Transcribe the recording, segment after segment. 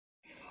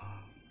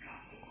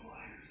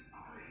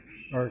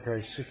Alright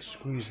guys, 6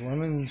 squeezed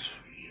lemons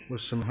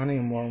with some honey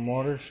and warm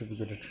water, should be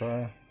good to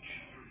try.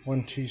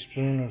 1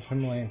 teaspoon of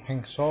Himalayan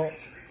pink salt,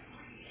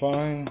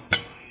 fine,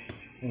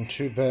 and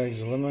 2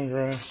 bags of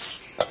lemongrass.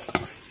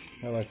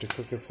 I like to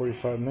cook it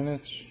 45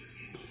 minutes.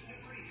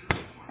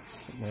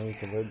 Now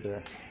the lid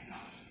there.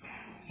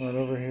 Right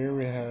over here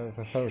we have,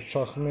 I thought it was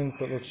chocolate mint,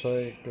 but looks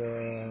like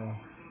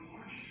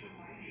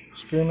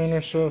spearmint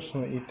or so, so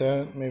I'm going to eat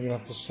that. Maybe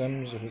not the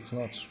stems if it's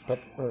not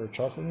pepper or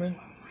chocolate mint.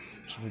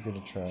 Should be good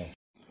to try.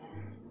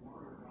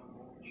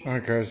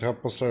 Alright guys,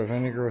 apple cider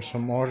vinegar with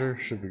some water,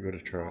 should be good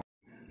to try.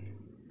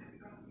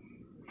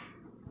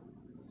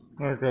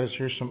 Alright guys,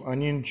 here's some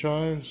onion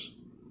chives,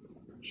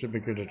 should be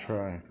good to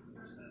try.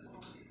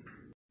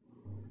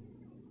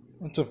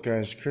 What's up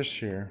guys, Chris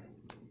here.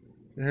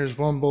 Here's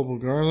 1 bulb of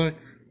garlic.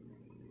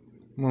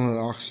 I'm going to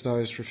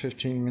oxidize for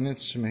 15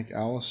 minutes to make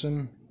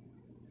Allison.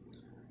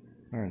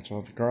 Alright, so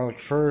I'll have the garlic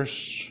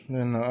first,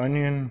 then the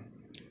onion.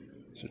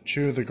 So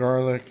chew the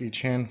garlic,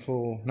 each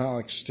handful, not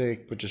like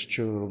steak, but just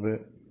chew a little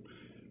bit.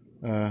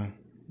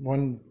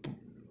 1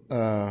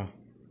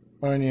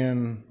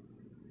 onion,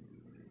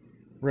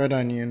 red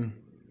onion,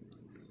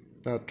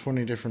 about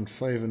 20 different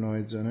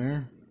flavonoids in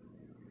there,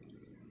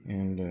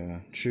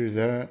 and chew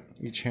that.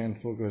 Each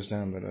handful goes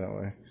down about that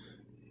way.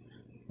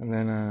 And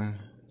then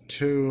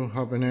 2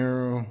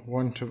 habanero,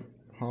 1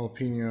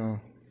 jalapeno,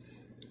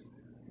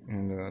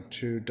 and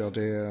 2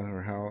 daldea,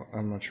 or how,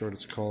 I'm not sure what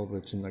it's called, but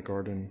it's in the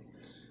garden.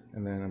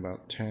 And then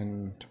about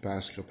 10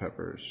 Tabasco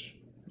peppers,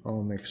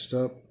 all mixed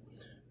up.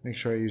 Make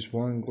sure I use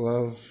 1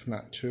 glove,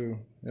 not 2.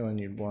 You only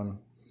need 1.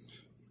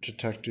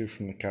 Protect you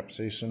from the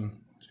capsaicin.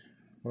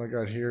 What I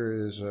got here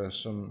is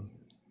some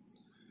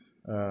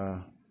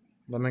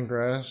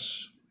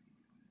lemongrass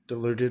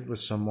diluted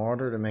with some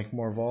water to make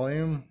more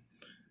volume.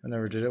 I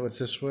never did it with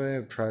this way.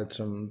 I've tried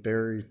some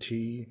berry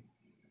tea.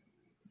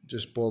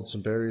 Just boiled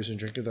some berries and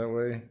drink it that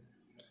way.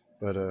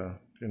 But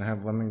gonna have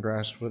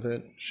lemongrass with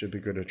it. Should be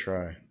good to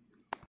try.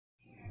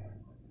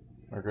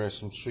 Alright guys,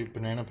 some sweet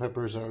banana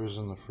peppers that was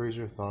in the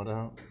freezer, thawed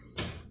out.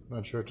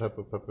 Not sure what type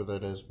of pepper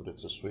that is, but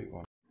it's a sweet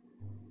one.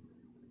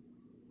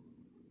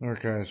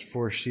 Alright guys,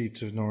 4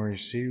 sheets of nori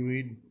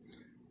seaweed.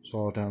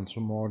 Salt down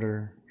some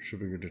water, should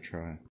be good to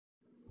try.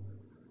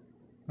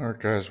 Alright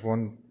guys,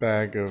 1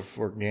 bag of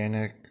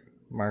organic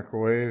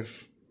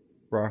microwave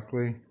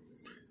broccoli,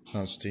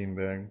 not steam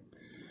bag.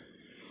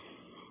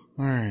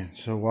 Alright,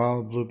 so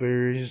wild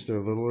blueberries, they're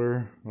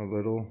littler, a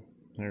little,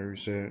 there we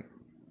say it,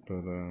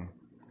 but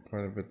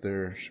quite a bit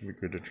there, should be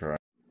good to try.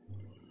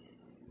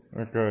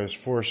 Alright guys,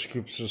 4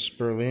 scoops of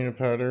spirulina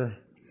powder,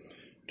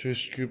 2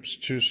 scoops,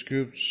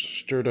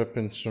 stirred up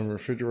in some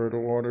refrigerator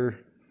water,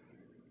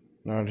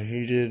 not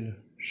heated,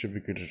 should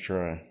be good to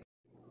try.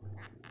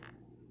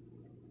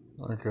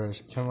 Alright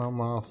guys,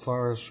 chamomile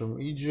flowers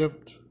from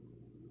Egypt,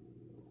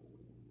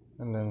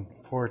 and then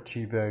 4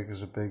 tea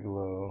bags of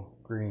Bigelow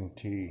green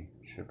tea,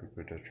 should be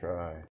good to try.